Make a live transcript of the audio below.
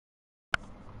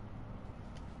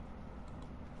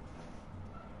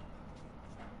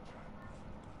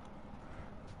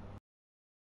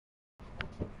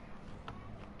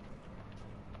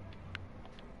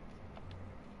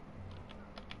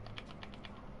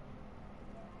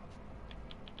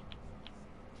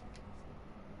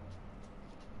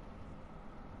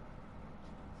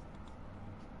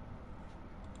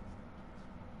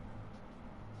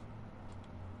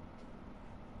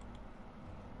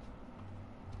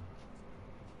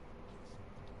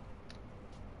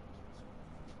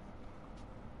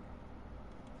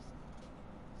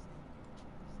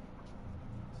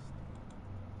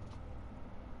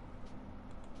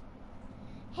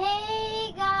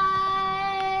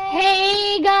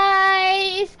Hey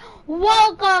guys!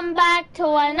 Welcome back to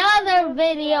another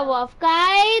video of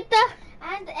Kite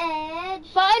and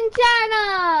Edge Fun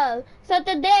Channel! So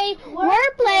today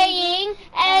we're playing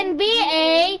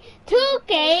NBA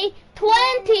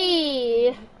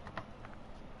 2K20.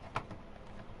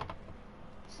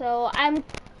 So I'm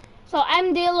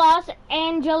the Los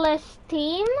Angeles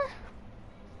team.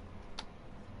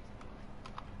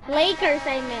 Lakers,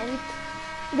 I meant.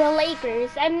 The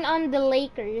Lakers. I'm on the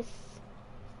Lakers.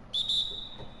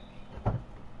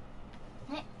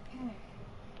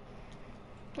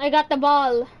 I got the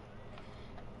ball.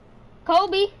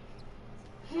 Kobe.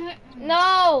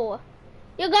 No.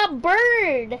 You got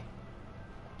Bird.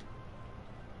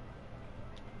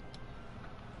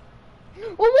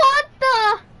 What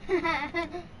the?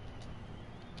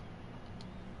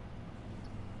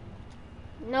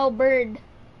 No, Bird.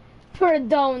 Bird,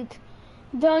 don't.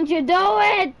 Don't you do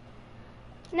it!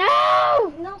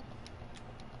 No! No.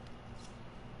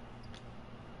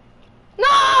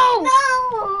 No!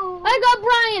 No! I got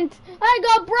Bryant! I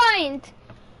got Bryant!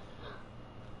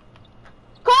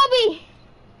 Kobe!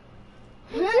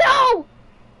 No!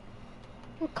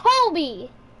 Kobe!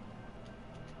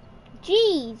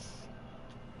 Jeez!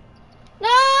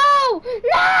 No!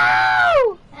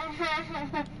 No!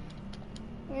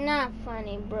 Not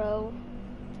funny, bro.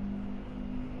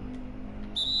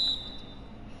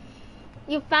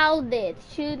 You fouled it.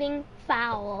 Shooting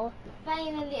foul.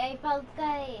 Finally, I found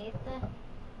Kite.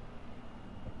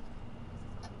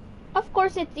 Of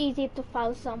course, it's easy to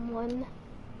foul someone.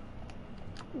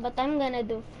 But I'm gonna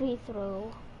do free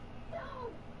throw.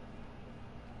 No!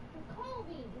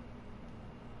 Kobe!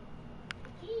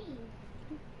 Jeez.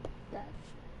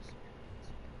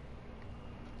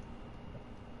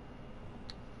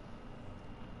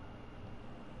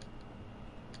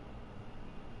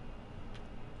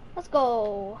 Let's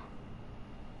go.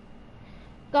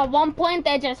 Got 1 point,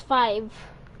 Edge has 5.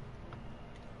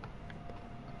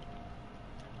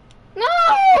 No!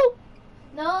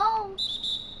 No!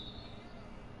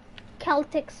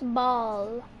 Celtics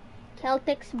ball.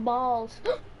 Celtics balls.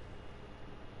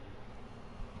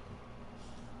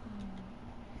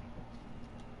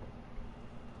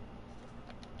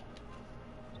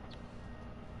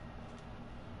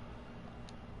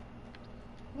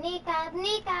 Kneecap,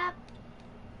 kneecap!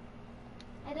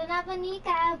 I don't have a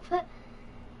kneecap. Oh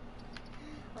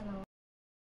no.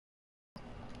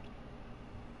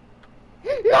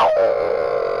 No!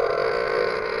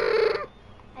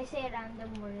 I say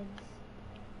random words.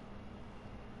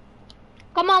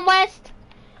 Come on, West.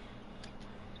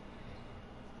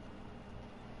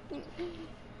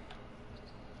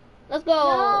 Let's go.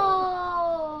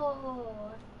 No!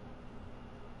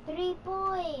 3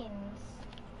 points.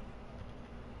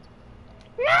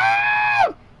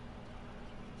 No!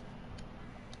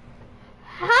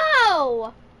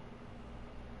 How?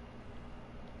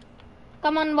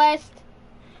 Come on, West.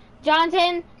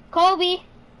 Johnson, Kobe.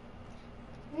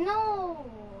 No!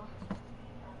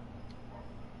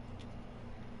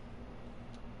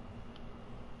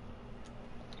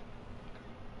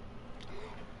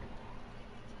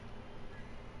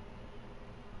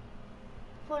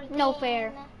 No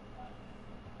fair.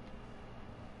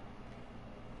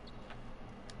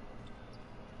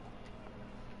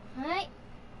 Hi.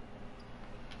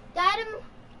 Got him.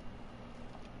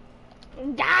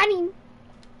 Got him.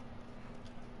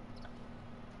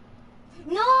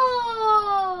 No!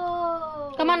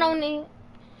 Come on, Oni.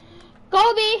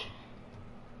 Kobe.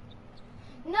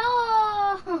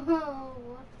 No!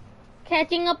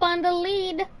 Catching up on the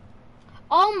lead.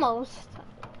 Almost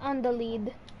on the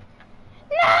lead.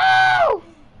 No!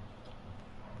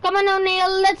 Come on, O'Neal.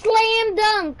 Let's slam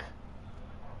dunk.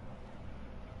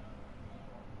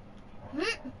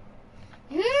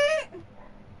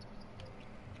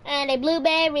 And a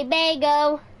blueberry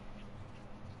bagel.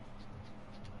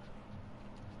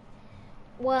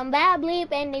 One bad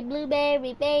bleep and a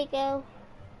blueberry bagel.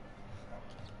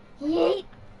 Yeet.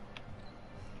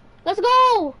 Let's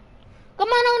go! Come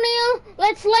on, O'Neal.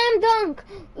 Let's slam dunk.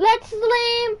 Let's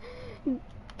slam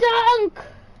dunk.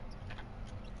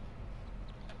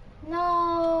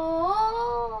 No!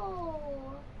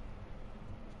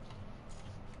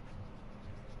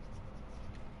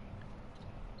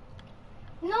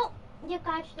 No! You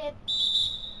catched it.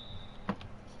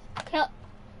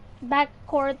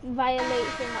 Backcourt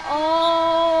violation.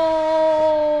 Oh!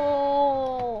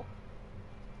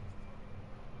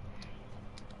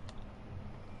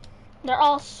 They're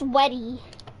all sweaty.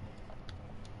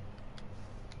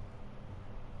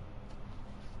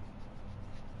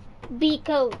 Be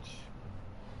coach.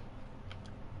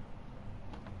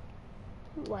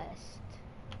 West.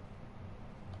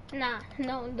 Nah,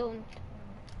 no, don't.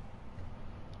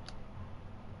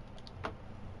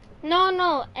 No,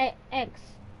 no, X.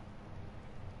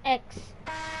 X.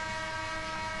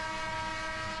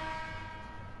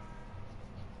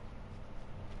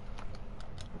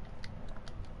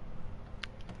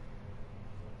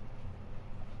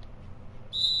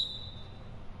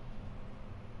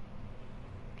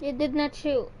 You did not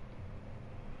shoot.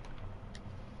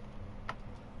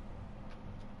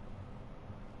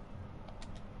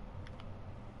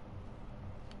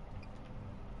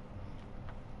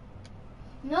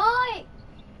 No!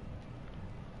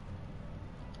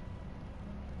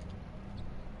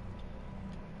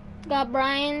 Got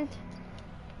Bryant.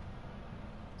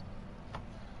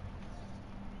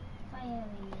 Finally.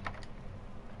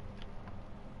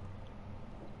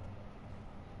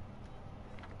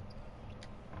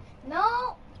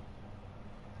 No!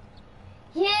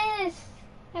 Yes!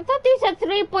 I thought he's a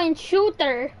 3-point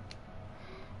shooter.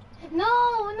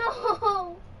 No!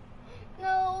 No!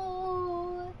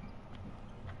 No!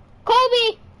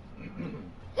 Kobe!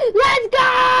 Let's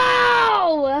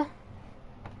go!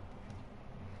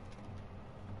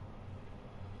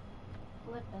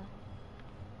 What the?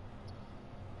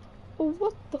 Oh,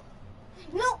 what the?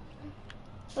 No!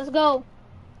 Let's go.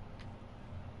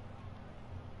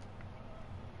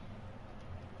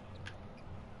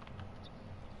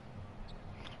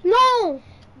 No!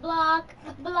 Block,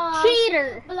 block,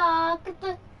 Cheater! block.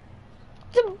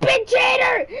 It's a big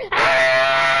cheater!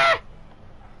 Ah!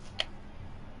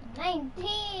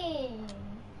 19.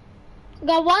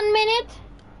 Got 1 minute.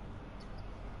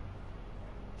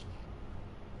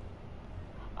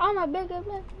 Oh my big.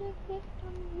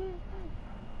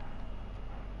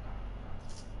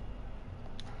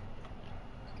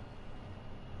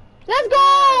 Let's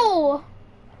go!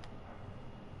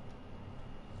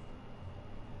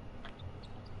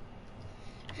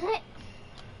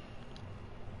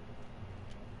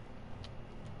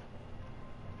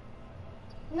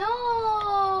 No!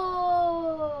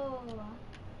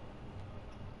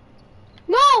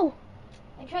 No!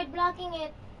 I tried blocking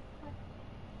it.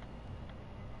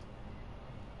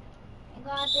 I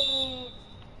got it.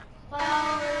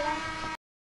 Foul.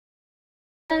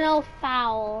 No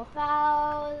foul.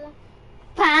 Foul.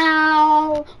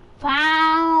 Foul.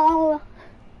 Foul.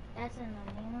 That's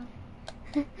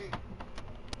annoying.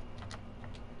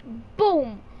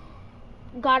 Boom.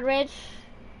 Got rich.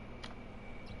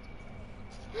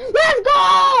 Let's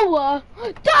go!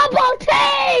 Double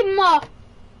team!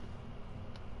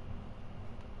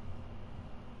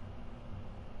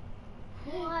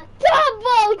 What?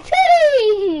 Double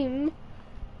team!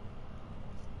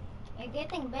 You're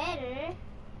getting better.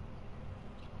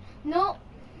 No.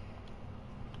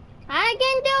 I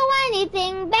can do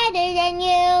anything better than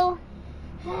you.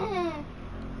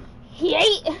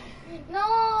 Yay!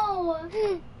 No.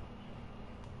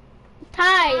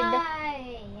 Tied.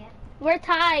 Hi. We're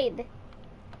tied.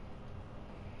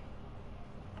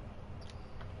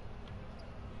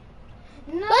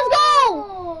 No. Let's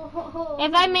go!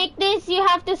 If I make this, you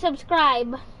have to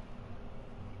subscribe.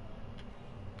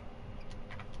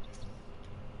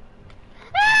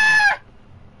 Ah!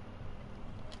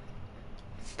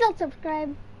 Still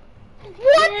subscribe.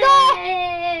 What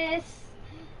Yes.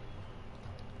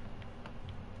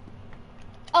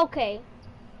 the? Okay.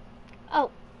 Oh.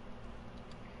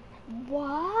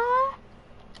 What?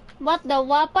 What the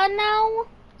weapon now?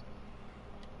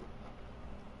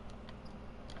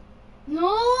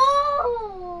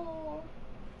 No.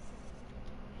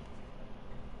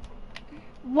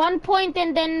 1 point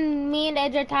and then me and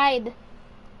Edge are tied.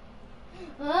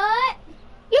 What?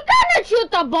 You cannot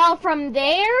shoot the ball from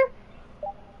there.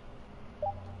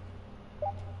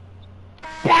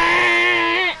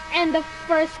 Bah! And the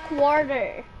first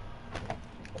quarter.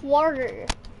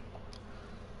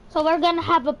 So we're gonna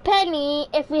have a penny.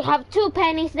 If we have 2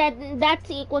 pennies, that's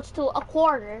equals to a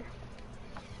quarter.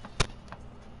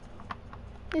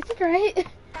 Is it right?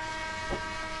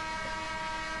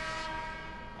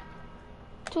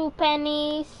 2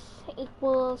 pennies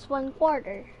equals 1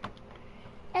 quarter.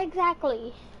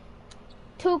 Exactly.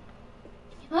 2.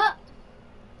 Huh?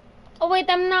 Oh wait,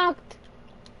 I'm knocked.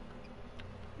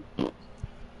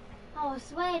 I was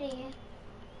sweaty.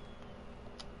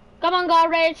 Come on,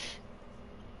 garbage.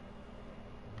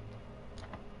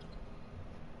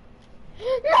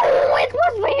 No, it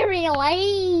was very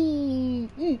late.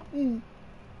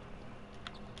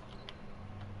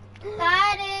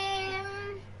 Got him.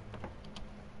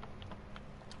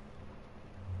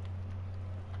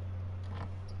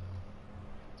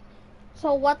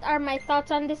 So what are my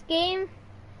thoughts on this game?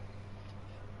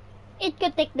 It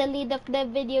could take the lead of the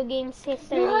video game's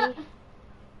history.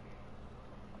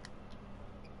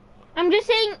 I'm just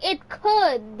saying it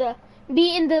could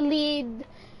be in the lead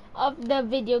of the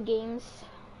video games.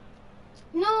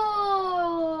 No.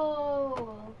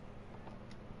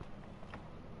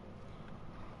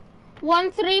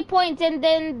 1 3 points, and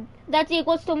then that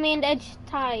equals to me and Edge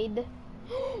tied.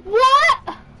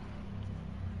 What?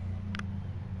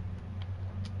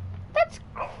 That's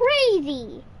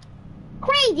crazy.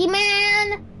 Crazy,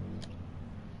 man.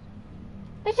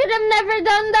 I should have never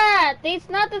done that. It's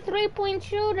not a 3-point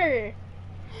shooter.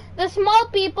 The small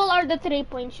people are the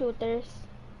 3-point shooters.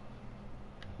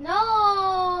 No,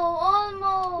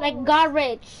 almost. Like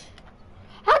Garage.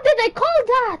 How did I call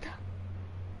that?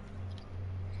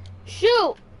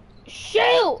 Shoot!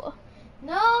 Shoot!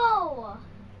 No.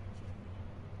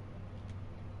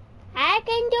 I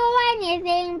can do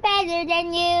anything better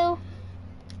than you.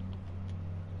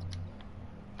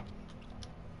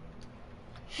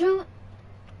 Shoot.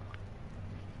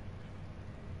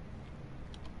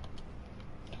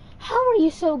 How are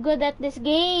you so good at this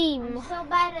game? I'm so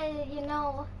bad at it, you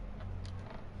know.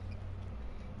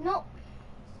 No.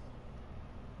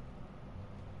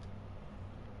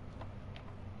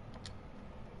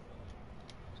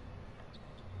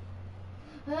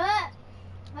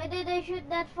 Why did I shoot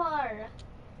that far?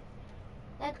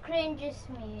 That cringes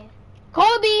me.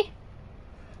 Kobe!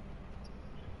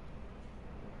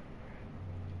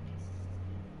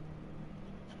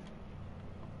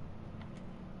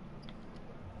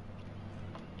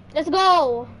 Let's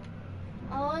go!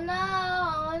 Oh no,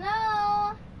 oh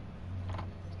no.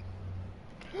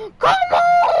 Come on!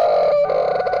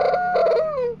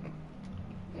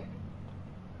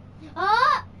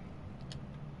 Oh!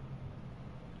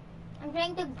 I'm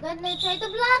gonna try to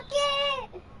block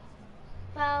it.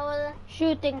 Foul.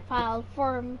 Shooting foul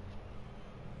form.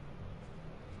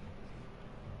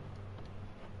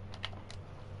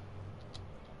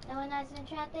 No one hasn't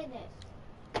shotted it.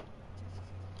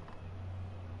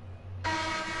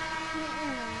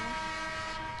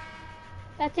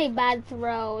 That's a bad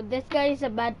throw. This guy is a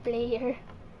bad player.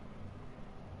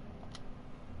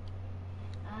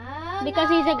 Oh, Because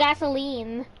no. he's a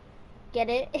gasoline. Get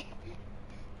it?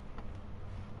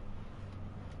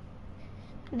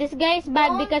 This guy is bad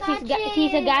Don't because touch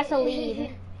he's a it.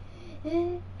 gasoline.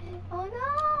 Oh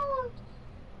no!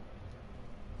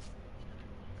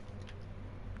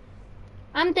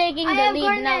 I'm taking I the have lead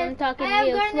Garnet. now. I'm talking I have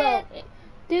real slow. Garnet.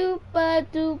 Doopa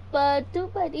doopa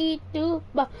doopa dee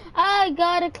doopa. I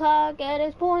got a clock and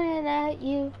it's pointing at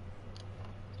you.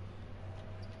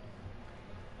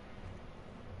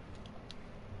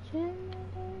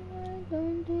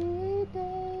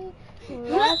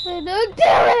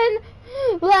 Dylan,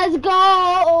 let's go.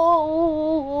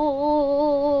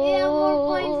 You have more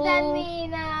points than me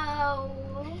now.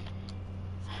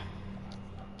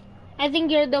 I think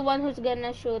you're the one who's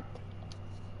gonna shoot.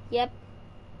 Yep.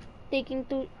 Taking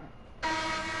two.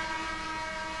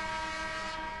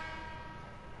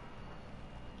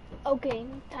 Okay,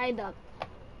 tied up.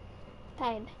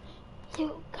 Tied.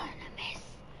 You gonna miss.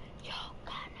 You're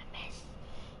gonna miss.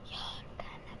 You're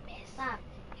gonna miss. Stop.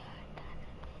 You're gonna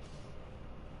miss.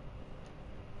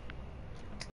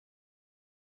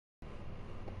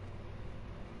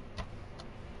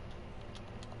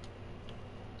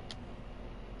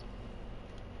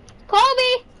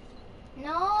 Kobe!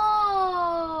 No.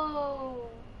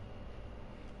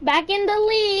 Back in the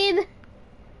lead.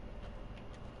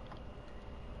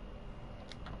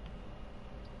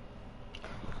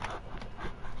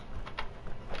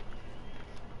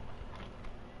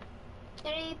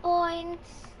 Three points.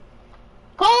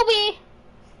 Kobe!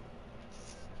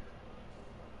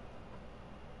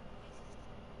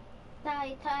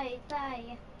 Tie, tie,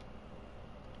 tie.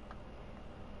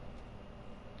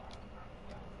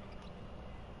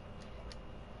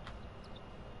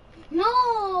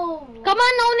 No. Come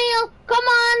on, O'Neal! Come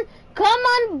on! Come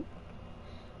on!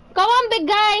 Come on, big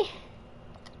guy!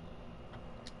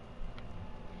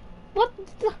 What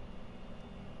the?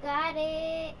 Got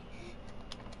it.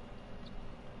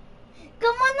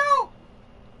 Come on, no.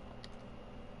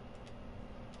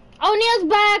 O'Neal's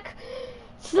back!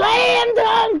 Slam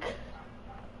dunk!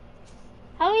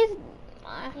 How is...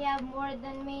 You have more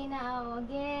than me now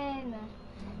again.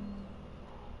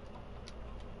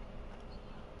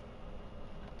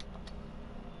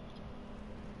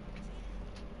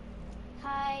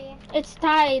 Tie. It's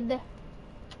tied.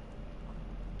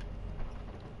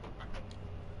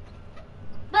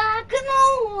 Back,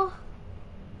 no.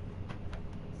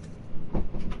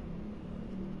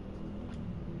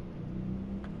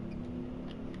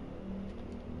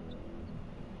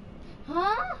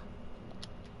 Huh?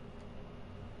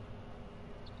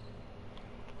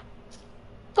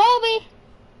 Kobe!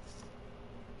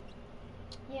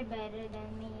 better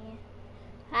than me.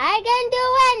 I can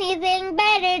do anything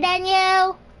better than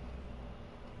you.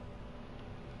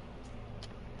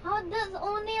 How does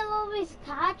O'Neil always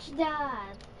catch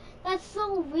that? That's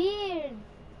so weird.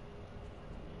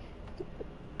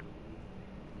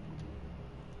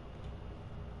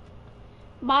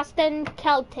 Boston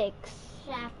Celtics.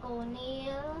 Shaq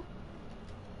O'Neal.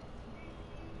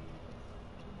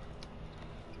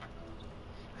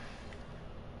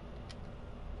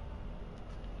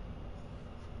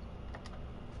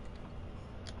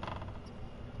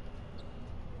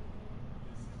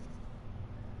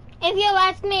 If you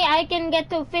ask me, I can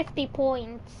get to 50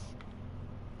 points.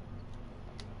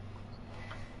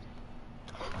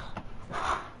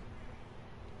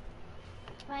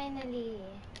 Finally.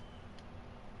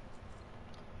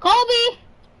 Kobe!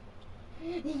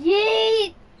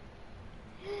 Yay!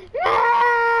 No!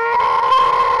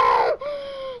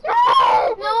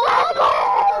 No! No!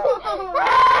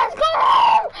 Let's go!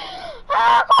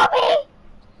 Kobe!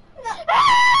 No!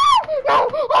 Oh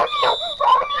no!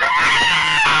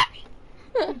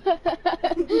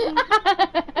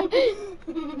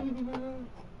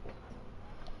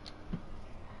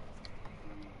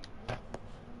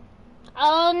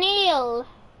 O'Neal.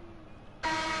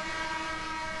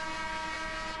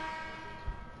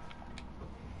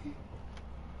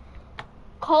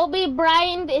 Kobe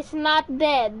Bryant is not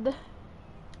dead.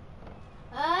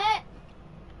 What?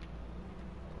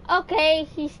 Okay,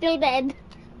 he's still dead.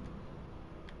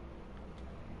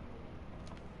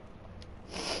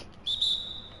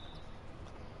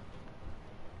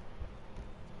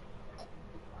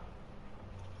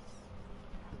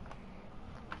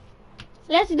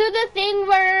 Let's do the thing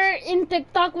where in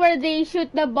TikTok where they shoot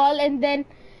the ball and then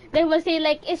they will say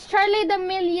like, is Charlie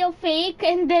D'Amelio fake?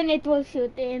 And then it will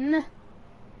shoot in.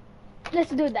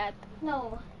 Let's do that.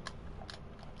 No.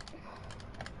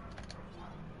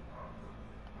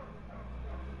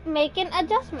 Making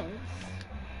adjustments.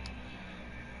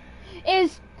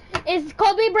 Is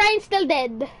Kobe Bryant still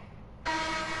dead?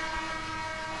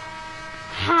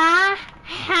 Ha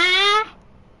ha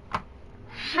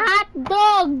hot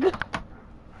dog.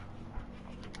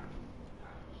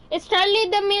 Is Charlie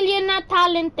D'Amelio not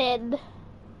talented?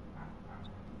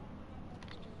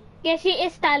 Yes, she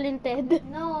is talented.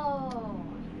 No.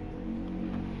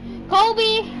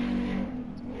 Kobe!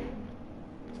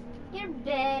 You're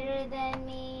better than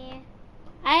me.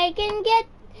 I can get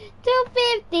to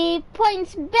 50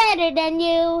 points better than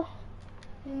you.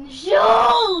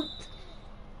 Shoot!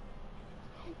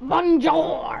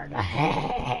 Bonjour!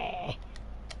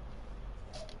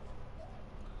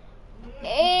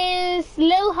 Is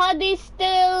Lil Huddy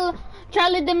still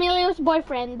Charlie D'Amelio's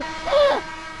boyfriend?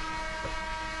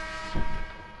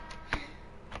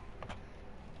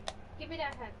 Give me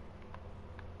that hat.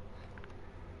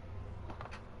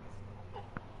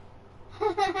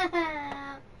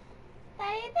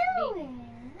 How you doing?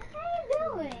 How you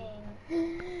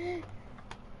doing?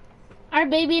 Our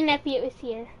baby nephew is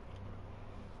here.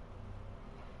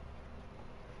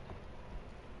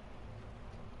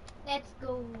 Let's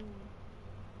go.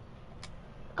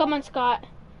 Come on, Scott.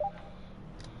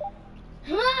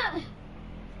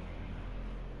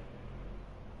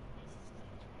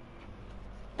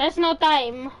 There's no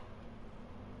time.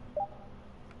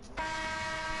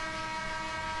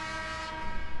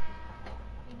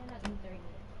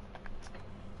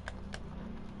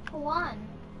 One.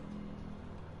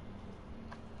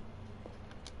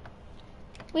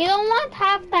 We don't want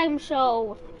halftime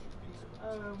show.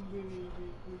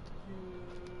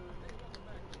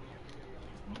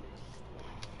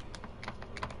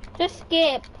 Just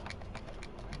skip.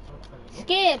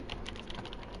 Skip.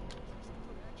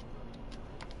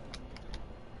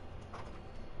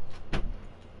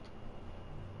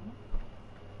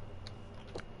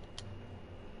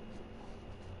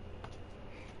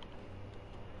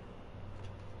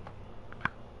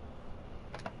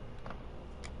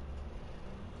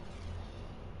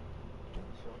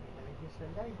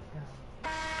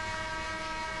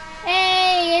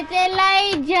 Hey, it's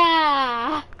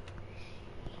Elijah.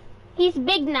 He's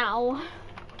big now.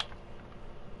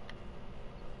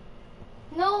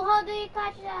 No, how do you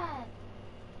catch that?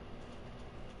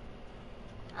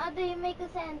 How do you make a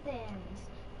sentence?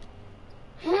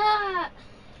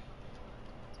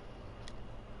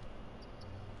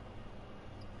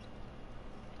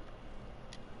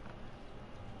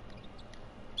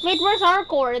 Wait, where's our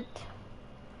court?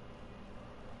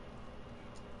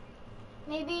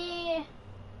 Maybe.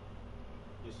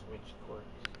 You switched courts.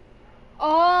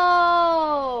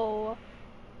 Oh.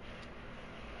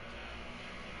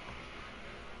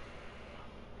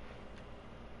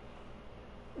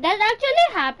 That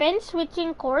actually happens,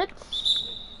 switching courts.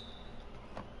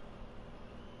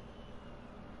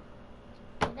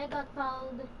 They got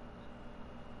fouled.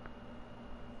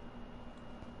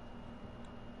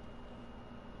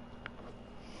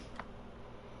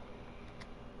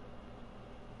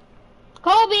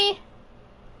 Kobe!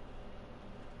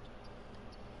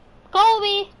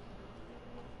 Kobe!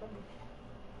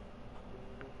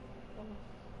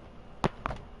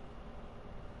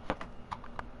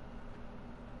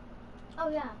 Oh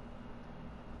yeah.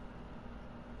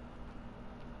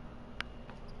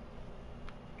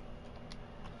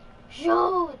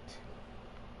 Shoot!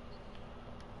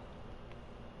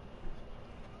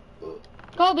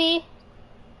 Kobe!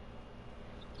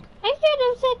 I should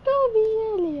have said Kobe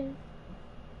earlier.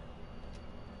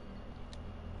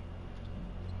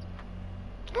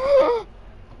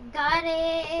 Got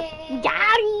it!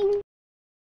 Got him!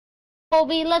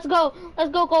 Kobe, let's go.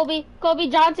 Let's go, Kobe. Kobe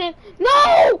Johnson.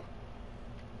 No!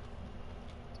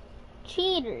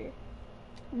 Cheater.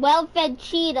 Well-fed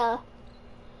cheetah.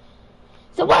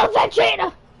 It's a well-fed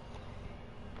cheetah!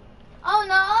 Oh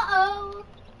no! Oh!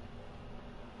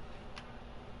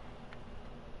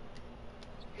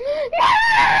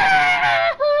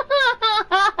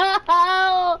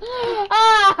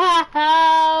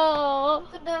 No!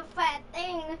 To the fat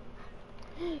thing.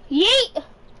 Yeet!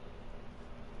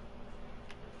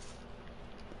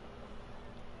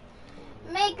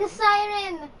 Make a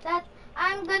siren that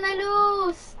I'm gonna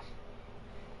lose.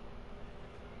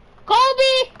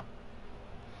 Kobe!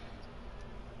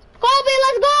 Kobe,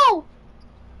 let's go!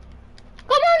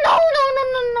 Come on, no, no, no,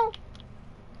 no, no.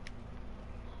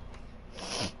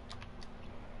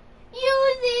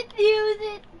 Use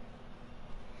it.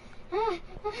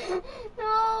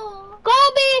 No.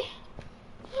 Kobe!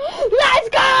 Let's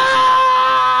go!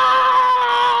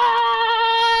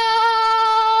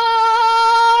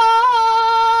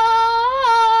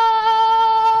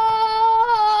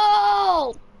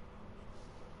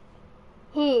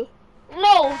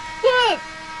 No, good.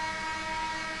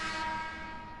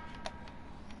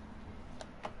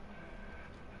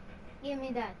 Give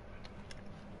me that.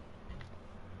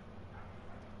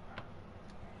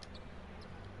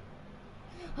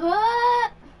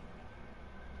 Ah!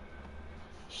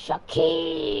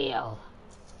 Shaquille.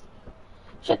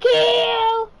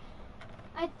 Shaquille.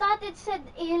 I thought it said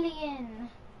alien.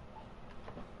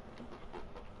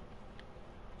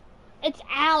 It's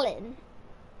Allen.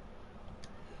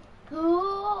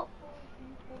 Oh.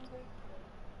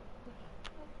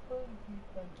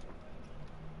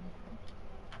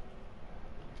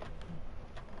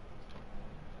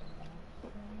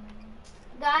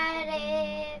 Got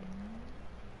it.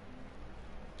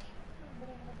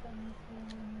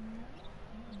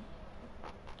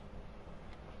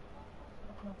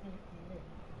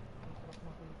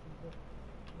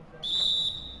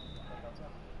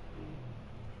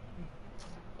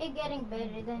 You're getting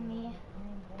better than me.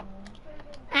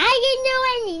 I can do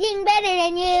anything better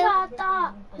than you. Shut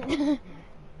up.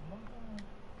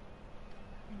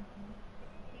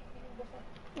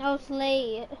 I'll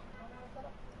slay it.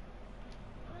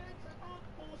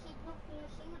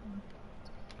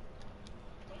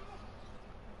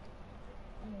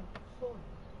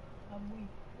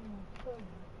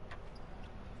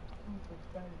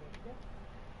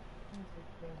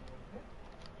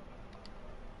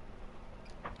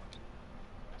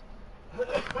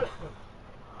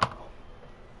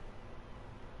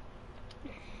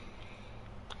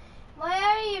 Why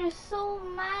are you so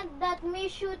mad at me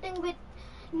shooting with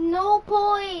no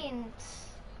points?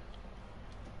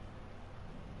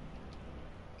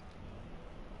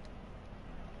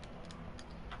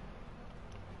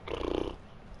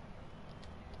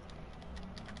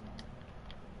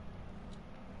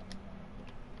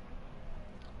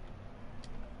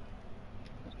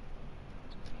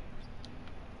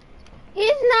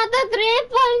 He's not a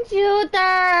 3-point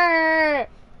shooter.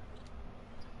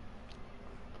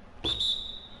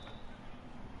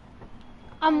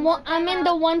 I'm in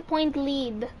the 1-point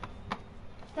lead.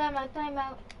 Time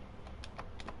out.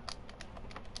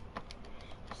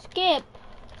 Skip.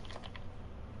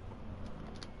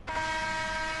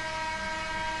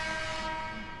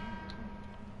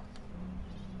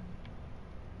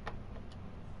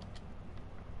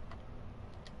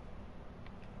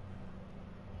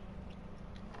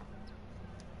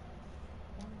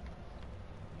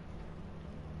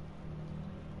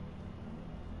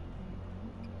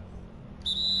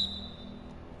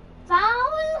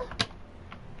 Foul?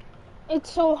 It's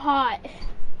so hot.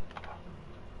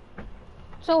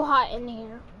 So hot in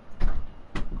here.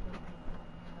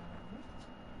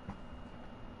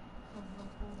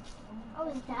 Oh,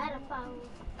 is that a foul?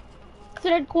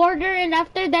 third quarter, and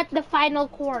after that, the final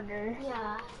quarter.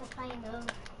 Yeah, the final.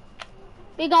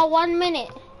 We got 1 minute.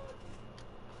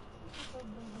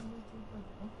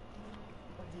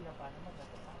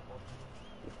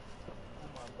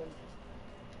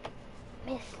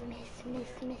 Miss.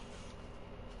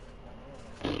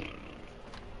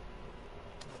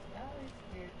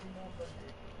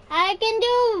 I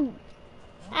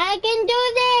can do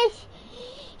this.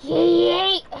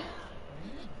 Yay!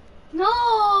 No!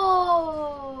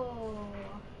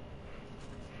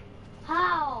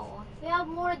 How? You have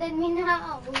more than me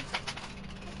now.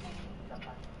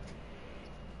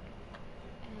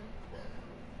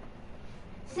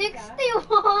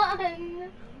 $61.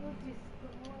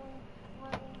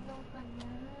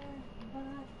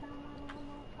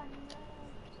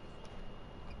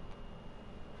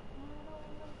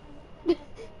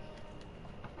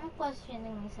 I'm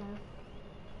questioning myself.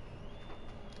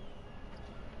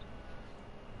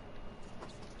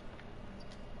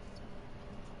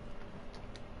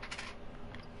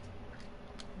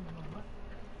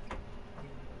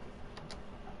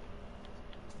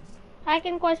 I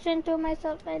can question to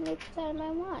myself anytime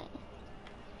I want.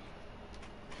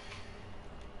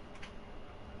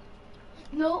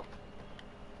 Nope.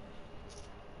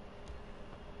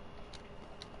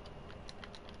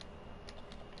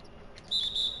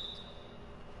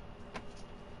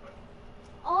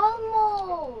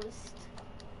 Almost.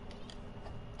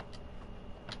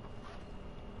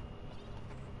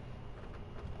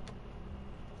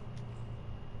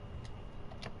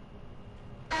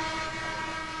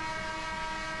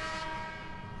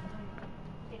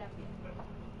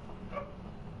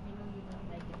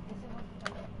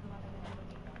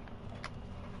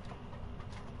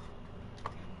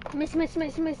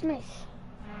 Miss.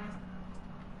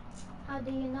 How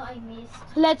do you know I missed?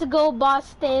 Let's go,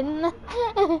 Boston.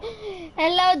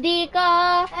 Hello,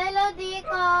 Dika. Hello,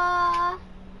 Dika.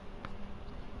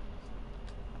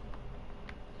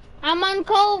 I'm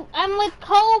with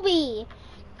Kobe.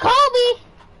 Kobe!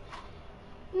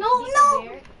 No.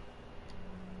 There?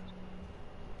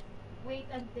 Wait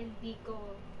until Dico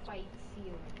fights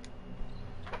you.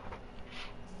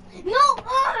 No!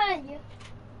 Ay!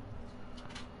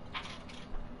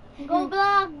 Go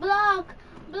block!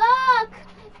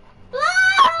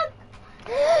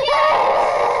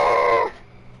 Yes!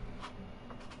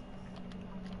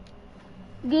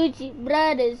 Gucci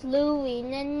Brothers, Louis,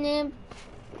 Nene.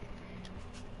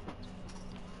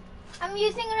 I'm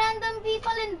using random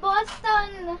people in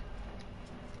Boston.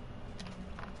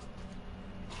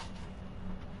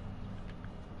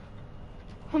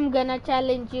 I'm gonna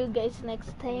challenge you guys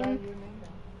next time.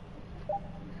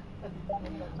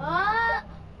 Ah!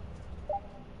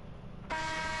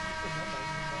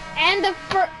 And the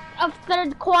of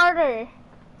third quarter.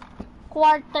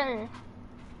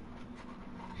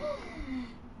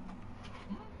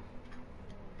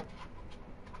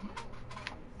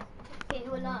 Okay,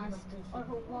 who lost? Or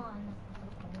who won?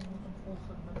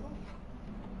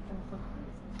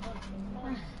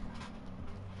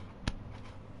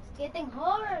 It's getting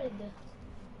hard.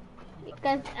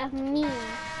 Because of me.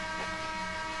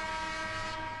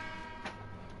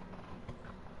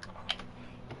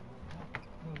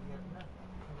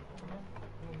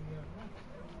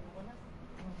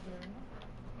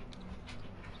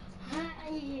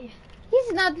 Ay.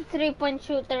 He's not a 3-point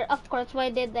shooter. Of course, why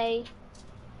did I?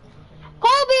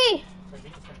 Kobe!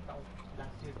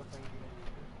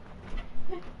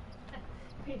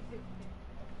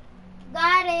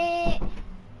 Got it.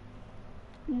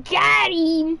 Got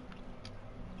him!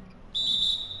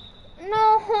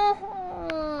 No!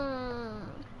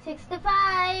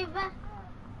 65.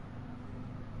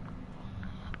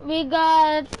 We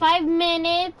got 5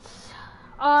 minutes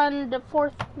on the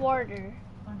fourth quarter.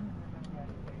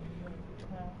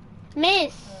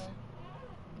 Miss!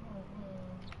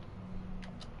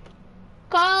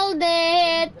 Called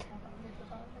it!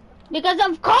 Because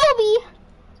of Kobe!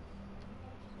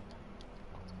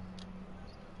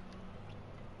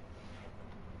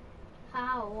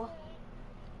 How?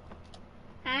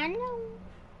 I know.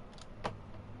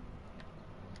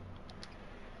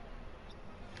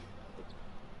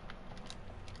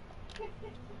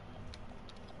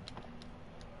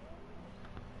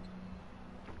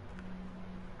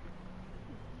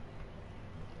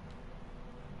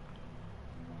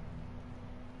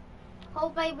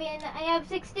 Hope I win. I have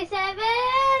 67.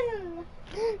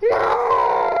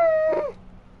 No!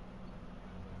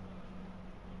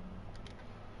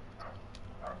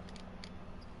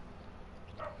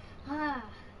 Ah.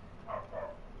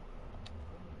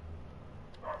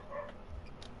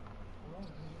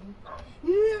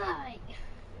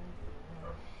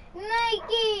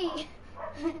 Nike.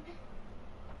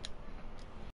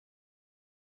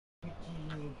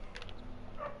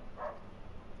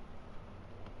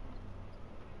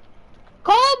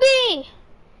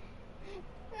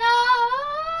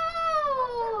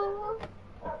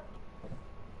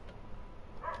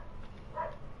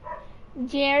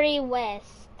 Jerry West.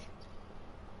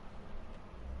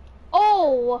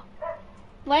 Oh!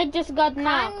 White just got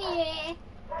knocked. Kanye.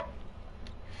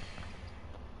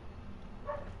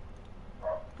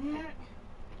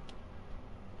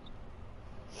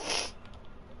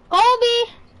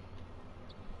 Kobe!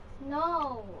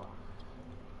 No.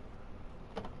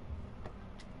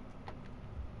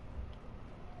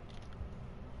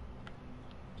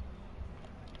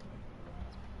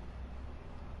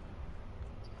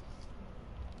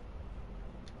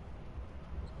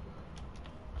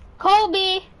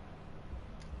 Kobe!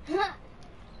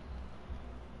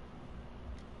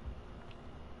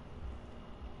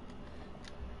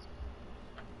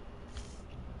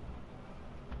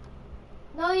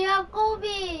 No, you have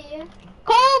Kobe.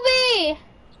 Kobe!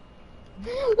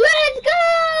 Let's go!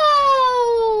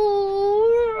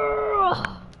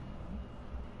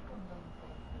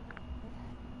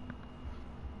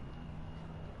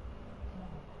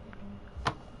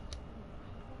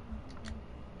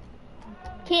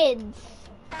 Kids.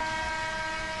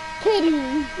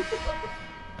 Kitties.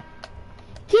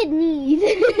 Kidneys.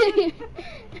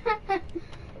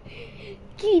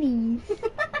 Kitties.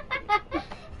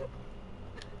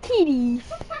 Kitties.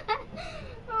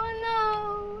 Oh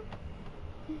no.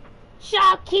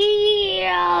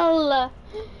 Shaquille!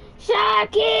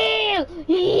 Shaquille!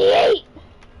 Yeet!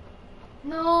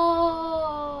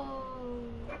 No.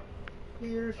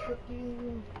 Here's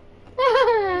Shaquille.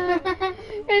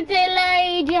 It's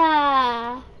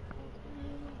Elijah!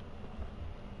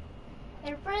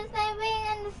 Your first time being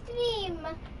on the stream.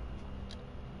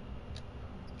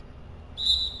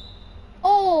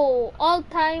 Oh, all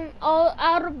time, all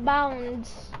out of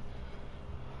bounds.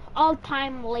 All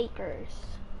time Lakers.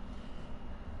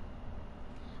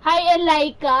 Hi,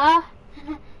 Elika.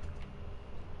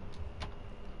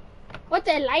 What's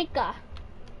Elika?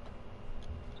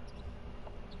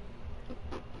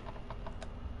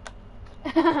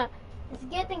 It's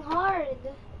getting hard.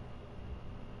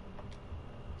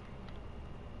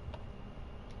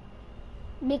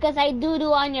 Because I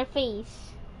doo-doo on your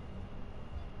face.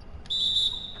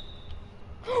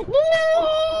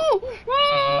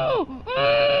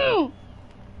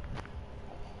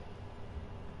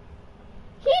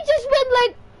 He just went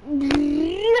like.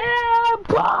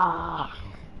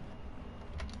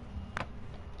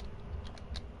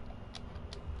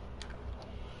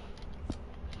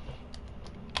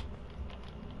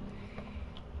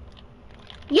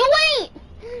 You ain't.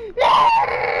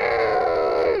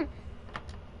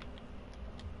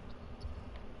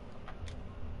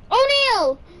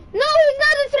 O'Neal! No, he's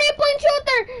not a three-point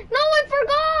shooter! No one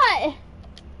forgot!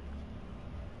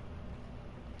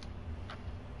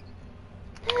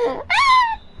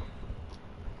 Ah!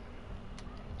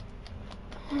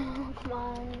 Oh, come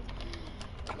on.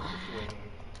 Come on.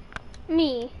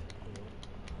 Me.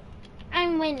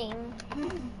 I'm winning.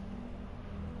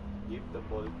 Give the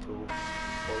ball to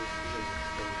Paul Steele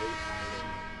from Ray Allen.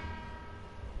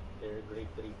 They're great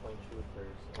three-point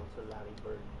shooters. Also Larry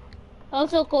Bird.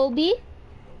 Also Kobe.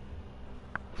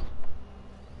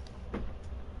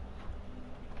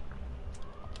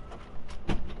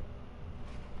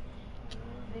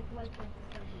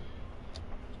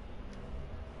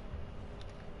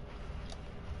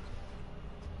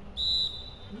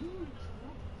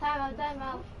 Time out, time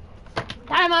out.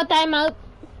 Time out, time out.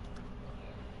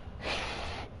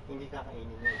 Hindi kakainin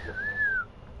yung block natin.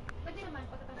 Pwede naman,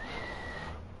 pagkatapos.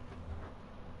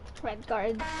 Red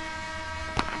card.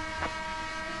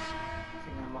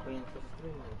 Sinama ko yun sa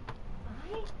stream.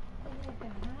 Ay, talaga?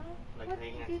 Nag-hi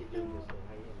nga si Julius.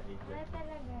 Hi, Elijah. Ah,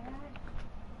 talaga?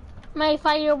 May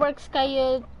fireworks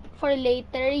kayo for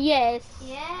later? Yes.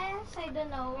 Yes, I don't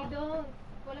know. We don't.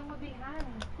 Walang mabilhan.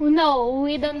 No,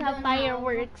 we don't We have don't have.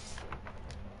 fireworks.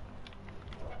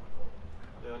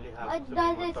 They only have What some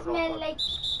does it water smell robots. like?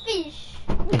 Fish.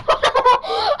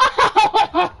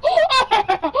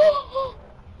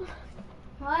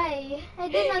 Why? I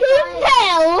did not He try.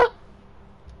 fell!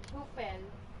 Who fell?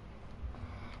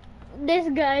 This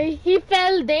guy, he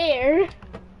fell there.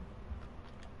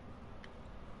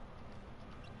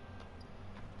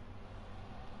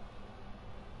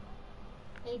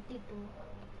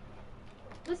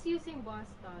 Who's using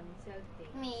Boston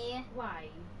Celtics? Me. Why?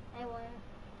 I won.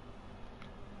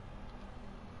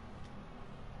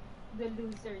 The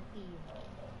loser team.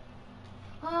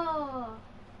 Oh.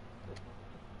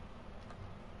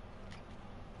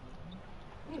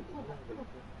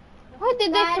 Why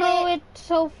did they Got throw it. it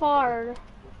so far?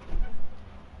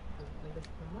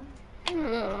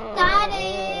 Got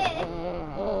it.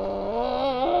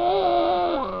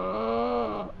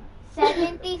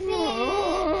 76.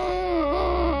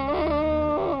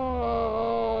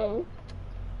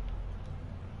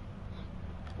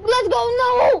 go! No!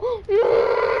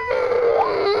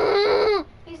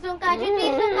 Please don't catch it.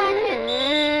 Please don't catch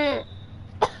it.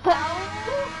 Ow.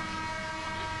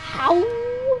 How?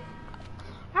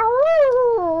 How?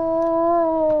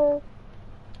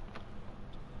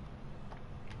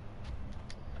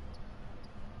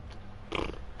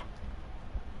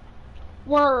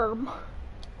 Worm.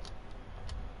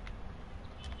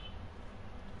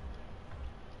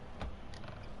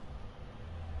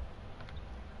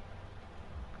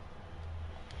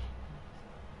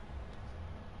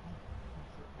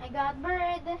 I got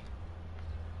bird.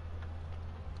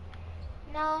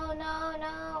 No, no,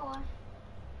 no.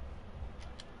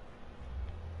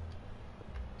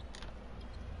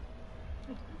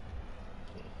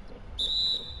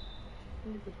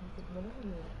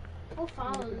 Who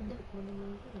fouled?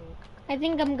 I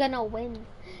think I'm gonna win.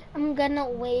 I'm gonna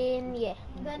win, yeah.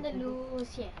 I'm gonna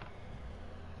lose, yeah.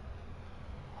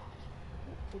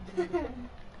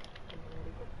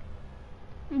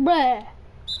 Bruh.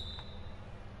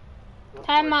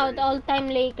 Timeout, all-time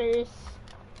Lakers.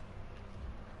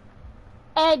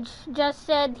 Edge just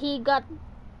said he got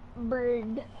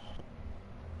bird.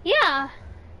 Yeah.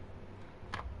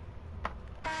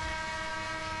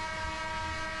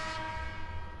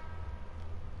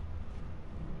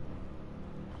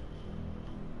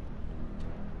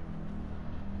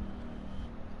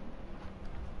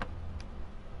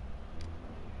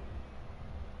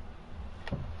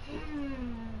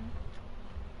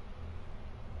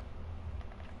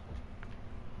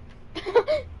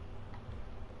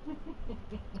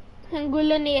 Ang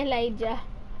gulo ni Elijah.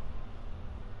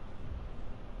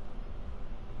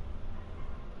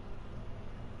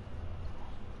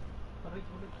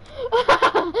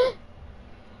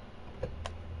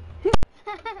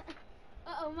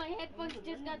 Uh-oh, my headphones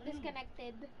just got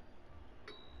disconnected.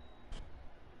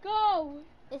 Go!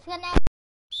 Disconnect.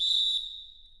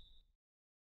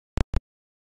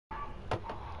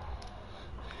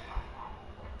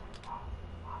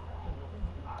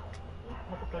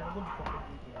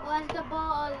 Where's the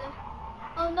ball?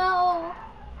 Oh no!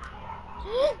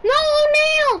 No,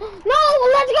 Neil! No,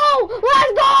 let's go!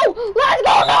 Let's go! Let's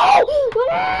go! No!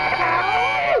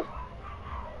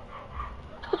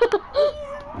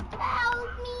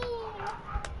 Help me!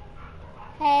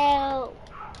 Hell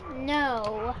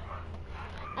no.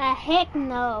 A heck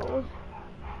no.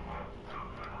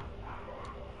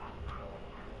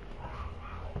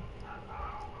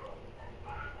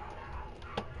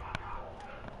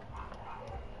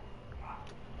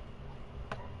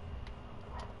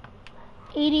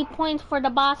 $80 points for the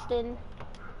Boston.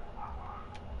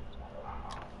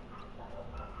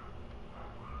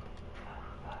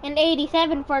 And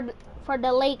 87 for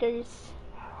the Lakers.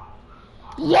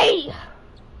 Yay!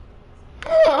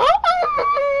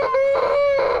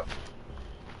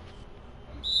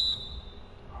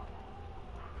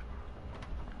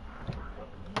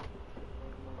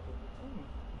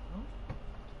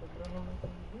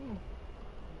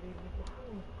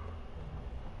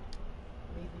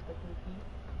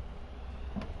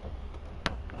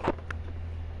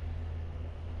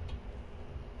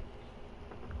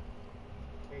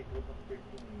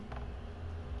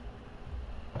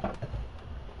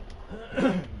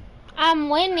 I'm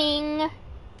winning.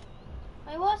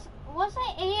 Was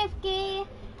I AFK?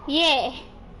 Yeah.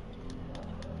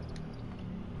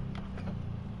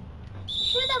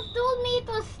 Should have told me it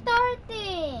was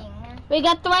starting. We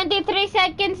got 23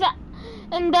 seconds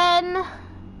and then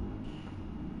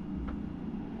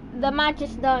the match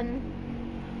is done.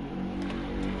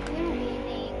 You're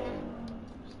winning.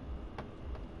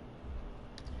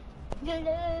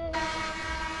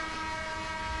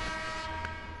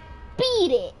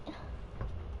 Beat it.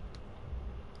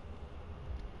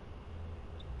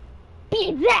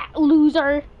 Beat that,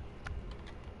 loser.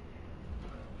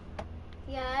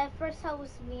 Yeah, at first I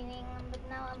was winning, but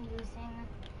now I'm losing.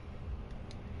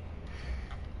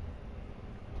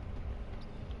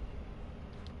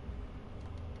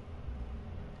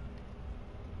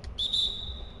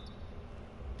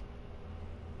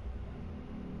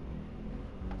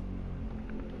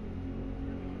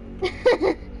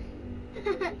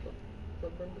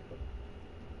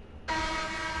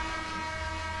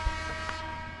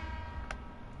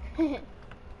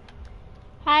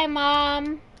 Hi,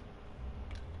 Mom.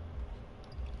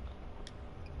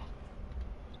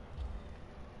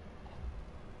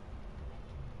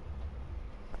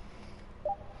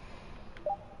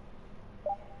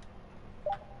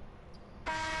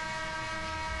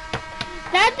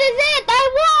 That is it! I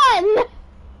won!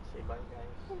 Say bye,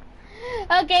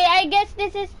 guys. Okay, I guess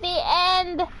this is the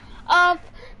end of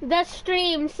the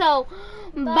stream. So,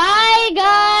 bye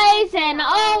guys, and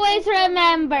always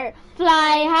remember,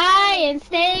 Fly high and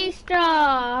stay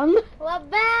strong.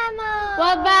 Wabamo!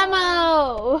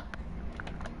 Wabamo!